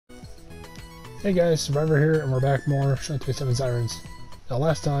Hey guys, Survivor here, and we're back more Shantae 7 Sirens. Now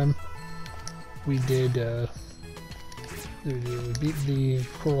last time, we did, we beat the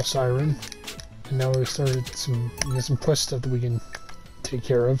Coral Siren, and now we started some quest stuff that we can take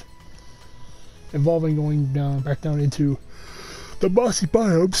care of. Involving going back down into the bossy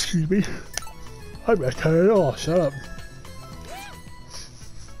biome, excuse me. I'm not tired at all, shut up.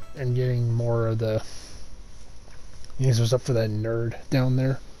 And getting more of the, some stuff for that nerd down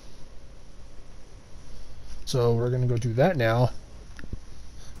there. So we're gonna go do that now,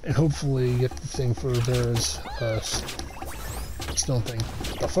 and hopefully get the thing for there's stone thing.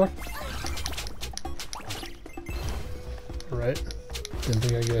 The fuck? Alright. Didn't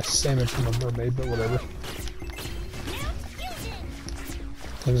think I'd get a salmon from a mermaid, but whatever.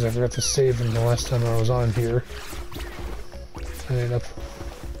 Because I forgot to save them the last time I was on here. I ended up.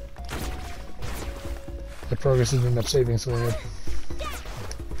 The progress didn't end up saving, so I ended up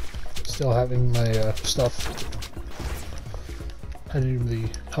still having my stuff. I do the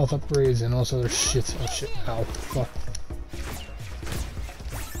health upgrades and also other shit. Oh shit, ow, fuck.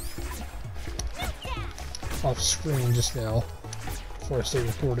 Off screen just now before I start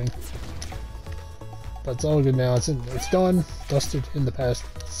recording. But it's all good now, it's done, dusted in the past,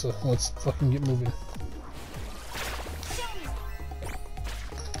 so let's fucking get moving.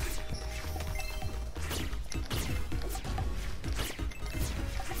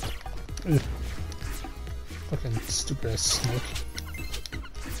 Ugh. Fucking stupid ass snake.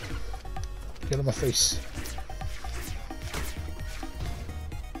 Get out of my face.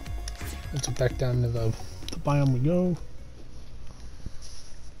 Let's go back down to the biome we go.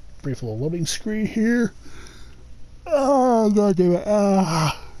 Brief little loading screen here. Oh god damn it.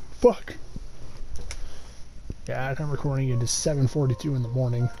 Ah fuck. Yeah, I'm recording it is 7:42 in the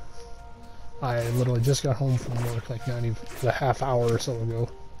morning. I literally just got home from work like not even a half hour or so ago.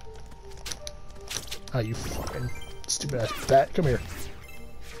 Ah, you fucking stupid ass bat. Come here.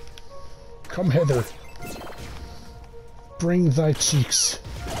 Come hither. Bring thy cheeks.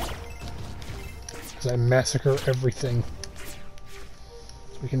 As I massacre everything.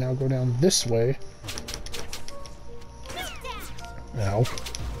 So we can now go down this way. Ow.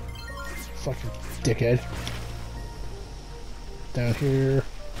 Fucking dickhead. Down here.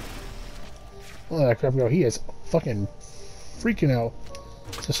 Oh, that crab go. He is fucking freaking out.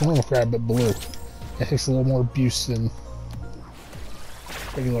 It's just a normal crab, but blue. It takes a little more abuse than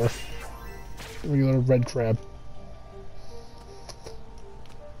regular red crab.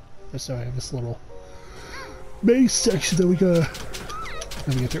 So I have this little base section that we gotta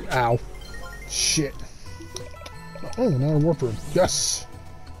get through. Ow. Shit. Oh, another warp room. Yes!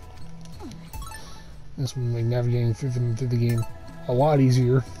 This will make navigating through the game a lot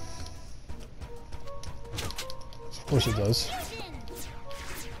easier. Of course it does.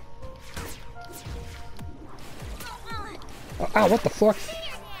 Ow, what the fuck?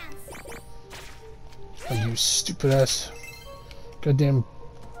 Oh, you stupid ass. Goddamn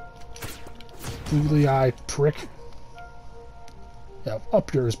googly eye prick. Yeah,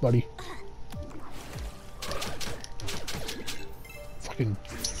 up yours, buddy. Fucking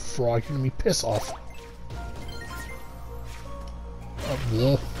frog, you're gonna be piss off. Oh,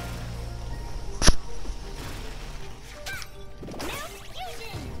 bleh.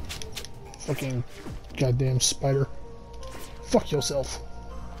 Fucking goddamn spider. Fuck yourself.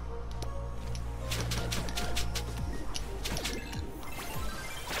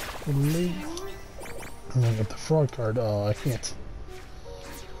 I got the frog card. Oh, I can't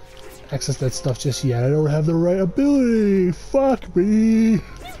access that stuff just yet. I don't have the right ability. Fuck me.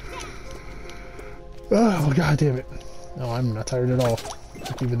 Oh, god damn it. No, I'm not tired at all.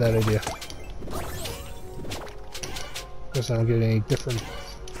 I'll give you that idea. Guess I don't get any different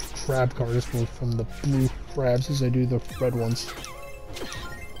crab cards from the blue crabs as I do the red ones.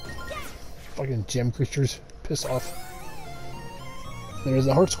 Fucking gem creatures. Piss off. There's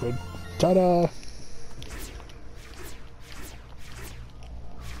the heart squid. Ta-da!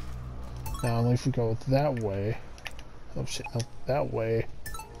 Now, only if we go that way. Oh shit, no, that way.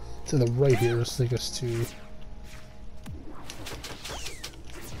 To the right here, let's take us to.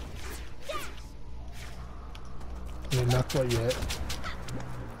 Yeah, not quite yet.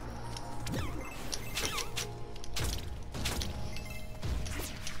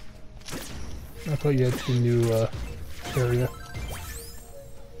 Not quite yet to the new area.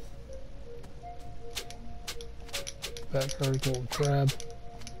 That card, gold crab.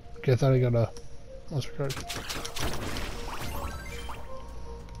 Okay, I thought I got a monster card.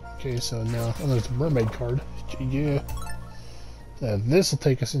 Okay, so now, oh, there's a mermaid card. Yeah. This will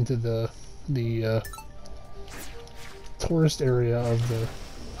take us into the tourist area of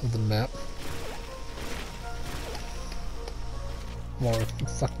the map. More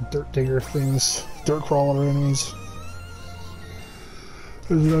fucking dirt digger things. Dirt crawler enemies.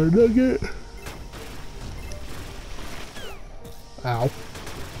 There's our nugget. Ow.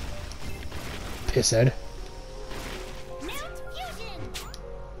 Pisshead.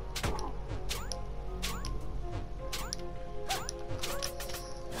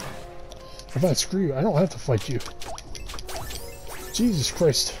 If I screw you, I don't have to fight you. Jesus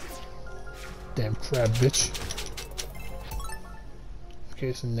Christ. Damn crab bitch.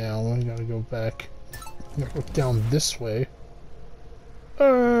 Okay, so now we gotta go back. I'm gonna go down this way.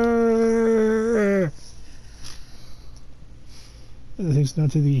 And it takes down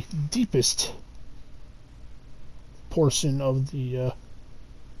to the deepest portion of the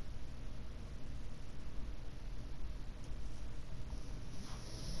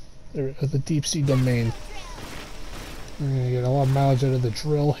the deep sea domain. We're gonna get a lot of mileage out of the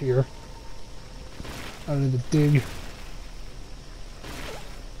drill here. Out of the dig.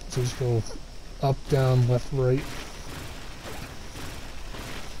 So just go up, down, left, right.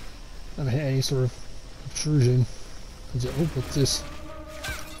 I don't hit any sort of obtrusion. Oh, what's this?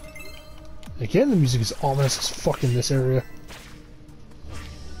 Again, the music is ominous as fuck in this area.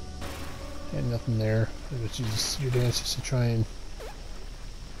 And nothing there. But you just your dance just to try and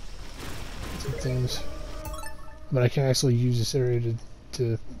get some things. But I can actually use this area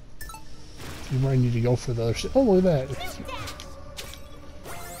to remind you to go for the other shit. Oh, look at that!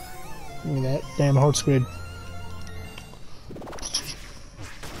 Look at that damn hard squid.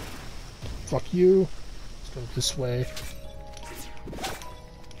 Fuck you. Let's go this way.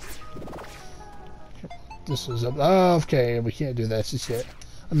 This is up. Oh, okay, we can't do that just yet.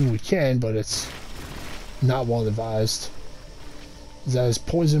 I mean, we can, but it's not well advised. That is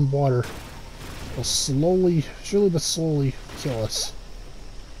poisoned water. Will slowly, surely but slowly, kill us.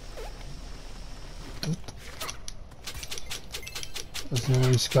 There's no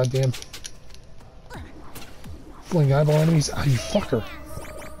these goddamn fling eyeball enemies. Ah, you fucker.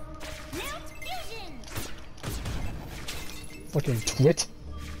 Fucking twit.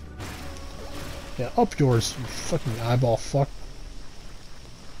 Yeah, up yours, you fucking eyeball fuck.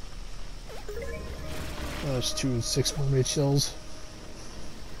 There's 2 and 6 mermaid shells.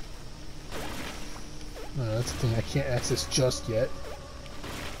 That's the thing I can't access just yet.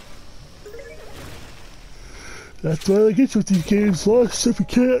 That's why I get with these games, lost if you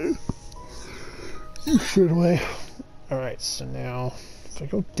can't. You straight away. Alright, so now if I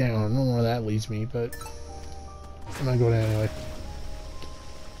go down, I don't know where that leads me, but I'm gonna go down anyway.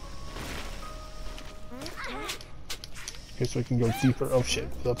 Okay, so I can go deeper. Oh shit,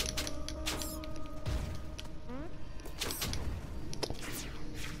 up.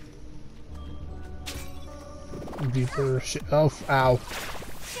 Deeper shit. Oh, ow.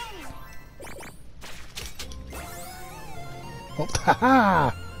 Oh,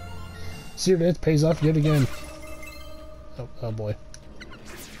 haha! See, that pays off yet again. Oh, oh boy.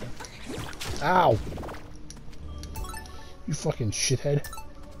 Ow! You fucking shithead.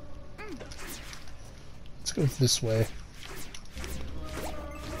 Let's go this way.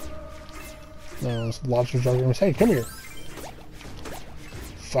 No, those lobsters are going to say, hey, come here!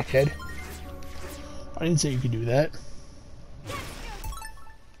 Fuckhead. I didn't say you could do that.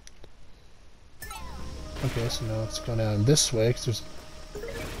 Okay, so now let's go down this way, because there's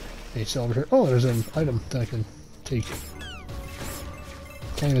a cell over here. Oh, there's an item that I can take.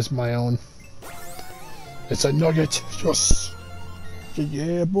 Claim as my own. It's a nugget! Yes!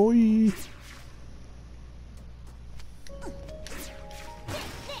 Yeah, boy!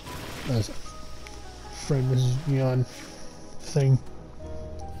 That's a friend Mrs. Neon thing.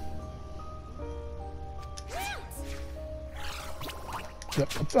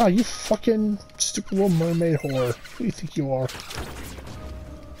 Yep. Ah, you fucking stupid little mermaid whore. Who do you think you are?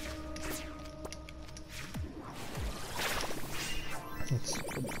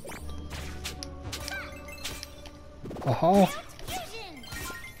 Aha.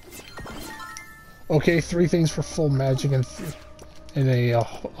 Okay, 3 things for full magic and a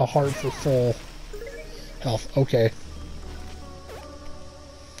heart for full health. Okay.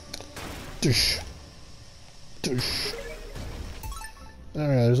 Dush. Dush.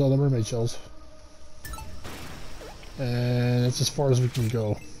 Alright, there's all the mermaid shells. And it's as far as we can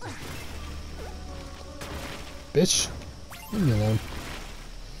go. Bitch. Leave me alone.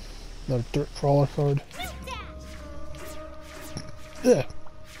 Another dirt crawler card. Ugh.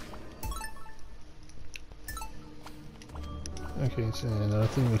 Okay, so another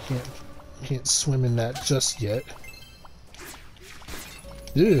thing, we can't swim in that just yet.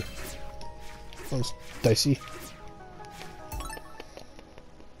 Ew. That was dicey.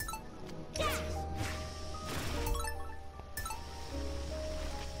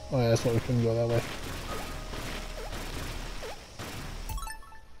 Oh yeah, that's why we couldn't go that way.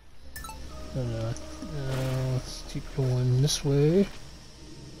 Let's keep going this way.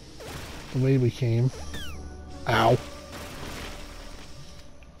 The way we came. Ow.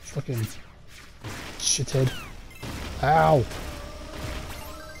 Fucking shithead. Ow.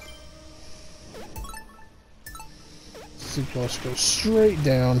 Let's go straight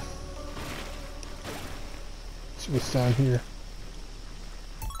down. See what's down here.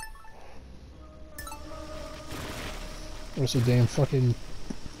 Where's the damn fucking...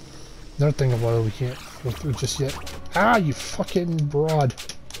 Another thing about it we can't go through just yet. Ah, you fucking broad.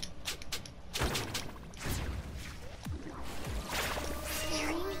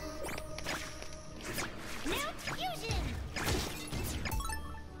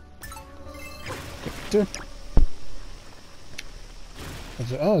 Dude.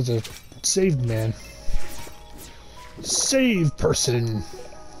 Oh, it's a saved man. Save person!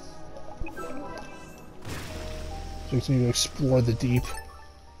 So we need to explore the deep.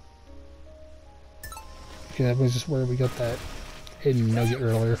 Okay, that was just where we got that hidden nugget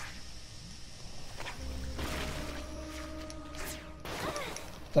earlier.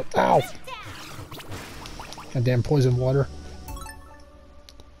 Oh, ow! Goddamn poison water.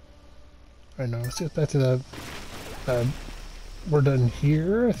 Alright, now let's get back to the... we're done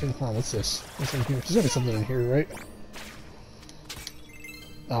here, I think. Oh, what's this? What's in here? There's gotta be something in here, right?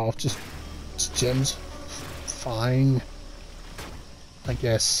 Oh, just gems. Fine. I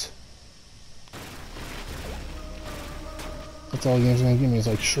guess. That's all the game's gonna give me is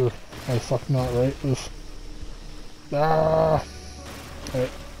like, sure. Why the fuck not, right? Oof. Ah!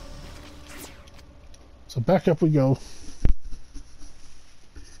 Alright. So back up we go.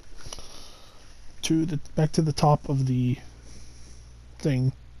 Back to the top of the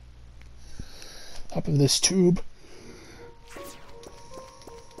thing. Top of this tube.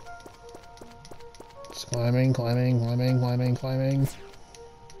 Just climbing, climbing, climbing, climbing, climbing.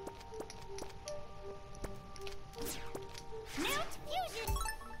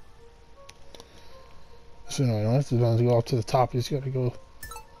 So no, I don't have to go up to the top, you just gotta go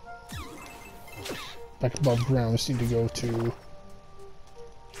back above ground. We just need to go to...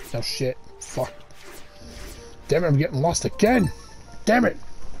 Oh shit. Fuck. Damn it, I'm getting lost again! Damn it!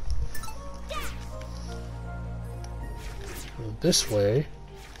 Go this way.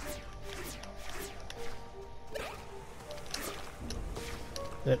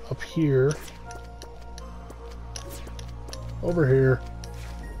 Then up here. Over here.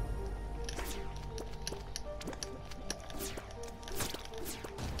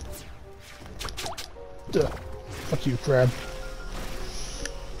 Duh. Fuck you, crab.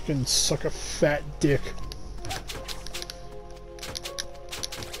 You can suck a fat dick.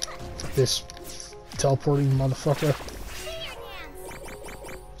 This teleporting motherfucker.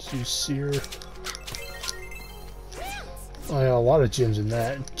 Let's use Sear. Oh yeah, a lot of gems in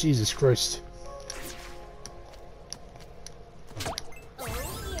that. Jesus Christ.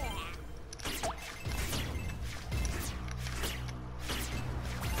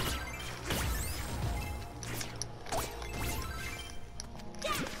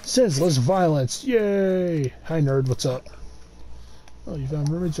 Senseless violence! Yay! Hi nerd, what's up? Oh, you found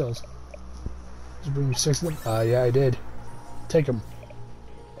mermaid shells. Did you bring me 6 of them? Yeah, I did. Take them.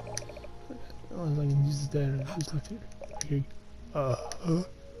 Oh, I can use that. Just left here. Okay.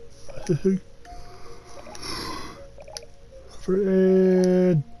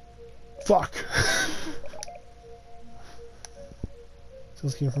 Fred. Fuck. So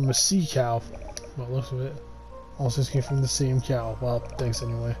this came from a sea cow. Well, looks of it. Also, this came from the same cow. Well, thanks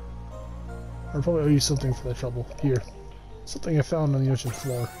anyway. I'll probably owe you something for that trouble. Here. Something I found on the ocean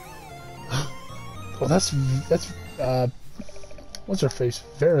floor. Oh, that's what's her face?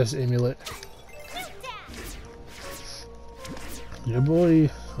 Vera's amulet. Yeah, boy.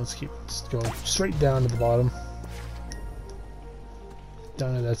 Let's keep going straight down to the bottom.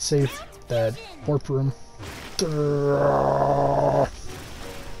 Down to that safe, that warp room.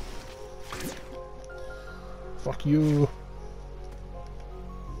 Fuck you.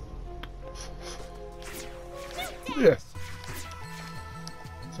 Yeah.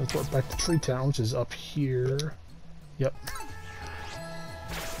 So let's walk back to Tree Town, which is up here. Yep.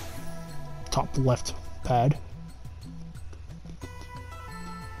 Top left pad.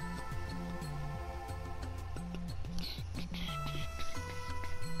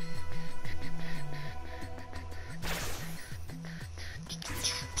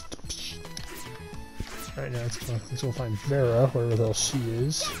 Alright, now let's go find Vera, wherever the hell she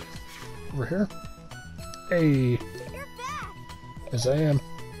is. Over here. Hey! Yes, I am.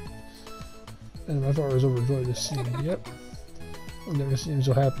 And I thought I was overjoyed to see him. Yep. I never seem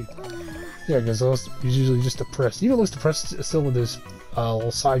so happy. Yeah, because he's usually just depressed. He even looks depressed still with his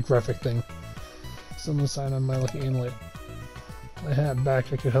little side graphic thing. Still no sign on my lucky inlet. My hat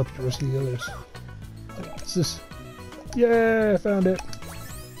back, I could help you rescue the others. What's this? Yeah, I found it.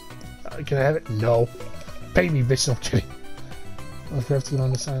 Can I have it? No. Pay me, bitch. No, I'm kidding. I'll have to get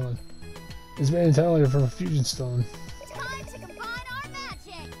on this island. It's made entirely from a fusion stone. Time to combine our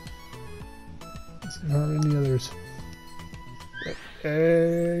magic. Let's see how many others.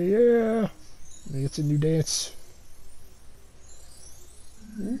 Yeah. It's a new dance.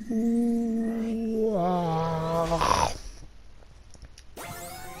 Ooh, ah.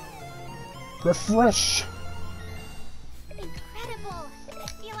 Refresh. Incredible. I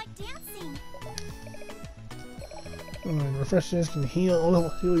feel like dancing. Refresh dance can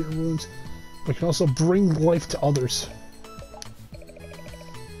heal your wounds, but can also bring life to others.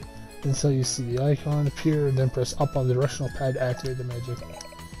 Until you see the icon appear, and then press up on the directional pad to activate the magic.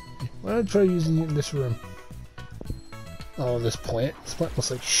 Why don't I try using it in this room? Oh, this plant. This plant looks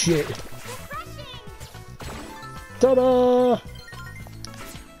like shit. Ta-da!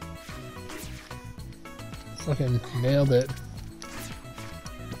 Fucking nailed it.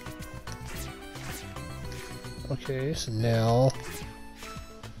 Okay, so now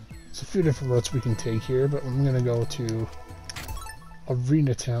there's a few different routes we can take here, but I'm gonna go to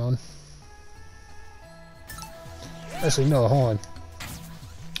Arena Town. Actually, no, hold on.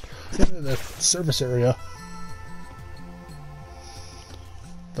 Get into the service area.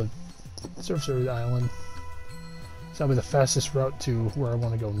 The service area of the island. So that'll be the fastest route to where I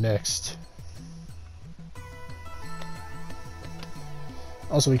want to go next.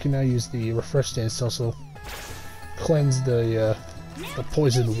 Also, we can now use the refresh dance to also cleanse the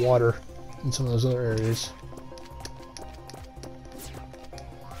poisoned water in some of those other areas.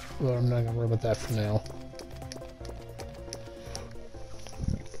 Well, I'm not gonna worry about that for now.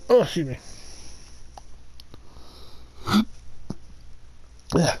 Oh, excuse me.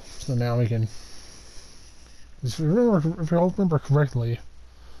 Yeah. So now we can. If you remember correctly,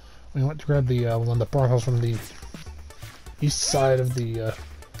 we went to grab the one of the barnhouse from the east side of the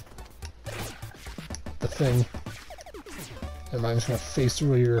thing. And I'm just gonna face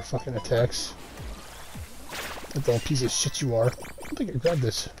through your fucking attacks. What the piece of shit you are. I don't think I grabbed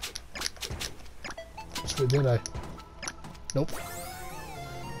this. Or did I? Nope.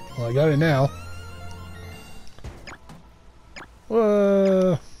 Well, I got it now.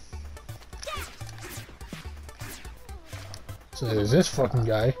 So there's this fucking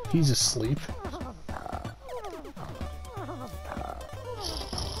guy. He's asleep.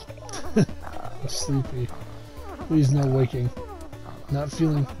 Sleepy. Please no waking. Not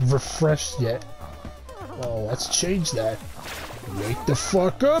feeling refreshed yet. Well, let's change that. Wake the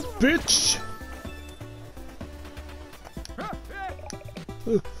fuck up, bitch!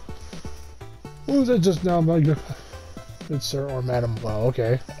 What was that just now, my good sir or madam? Well,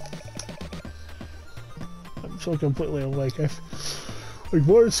 okay. I'm so completely awake. Like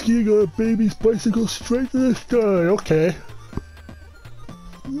water skiing on a baby's bicycle straight to the sky. Okay.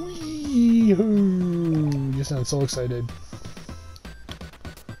 Wee-hoo! You sound so excited.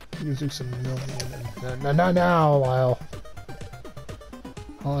 You took some milk. No, Lyle.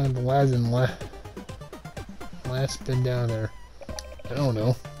 I'll have the lads and last been down there. I don't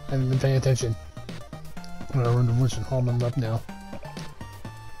know. I haven't been paying attention. I'm gonna run to woods and haul them up now.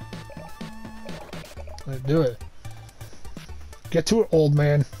 Let's do it. Get to it, old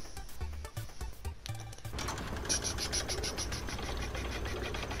man.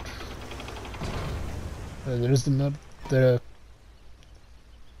 There's the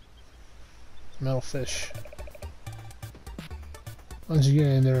metal fish. Why don't you get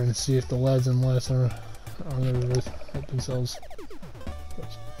in there and see if the lads and lass are gonna hurt themselves.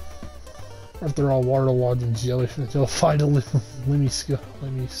 Or if they're all waterlogged in jellyfish, they'll find a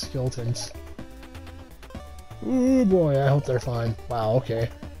limmy skeletons. Ooh boy, I hope they're fine. Wow, okay.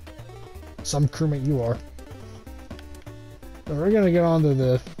 Some crewmate you are. So we're gonna get on to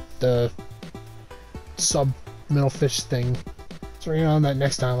the sub-middle fish thing. So we're gonna get on that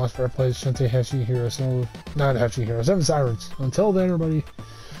next time after I play Shantae Hatching Heroes. So, not Hatching Heroes, 7 Sirens. Until then, everybody,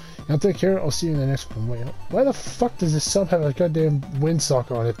 y'all take care. I'll see you in the next one. Wait, why the fuck does this sub have a goddamn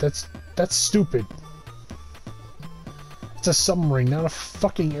windsock on it? That's stupid. It's a submarine, not a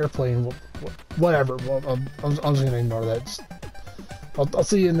fucking airplane. Whatever. Well, I'm just gonna ignore that. I'll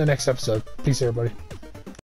see you in the next episode. Peace, everybody.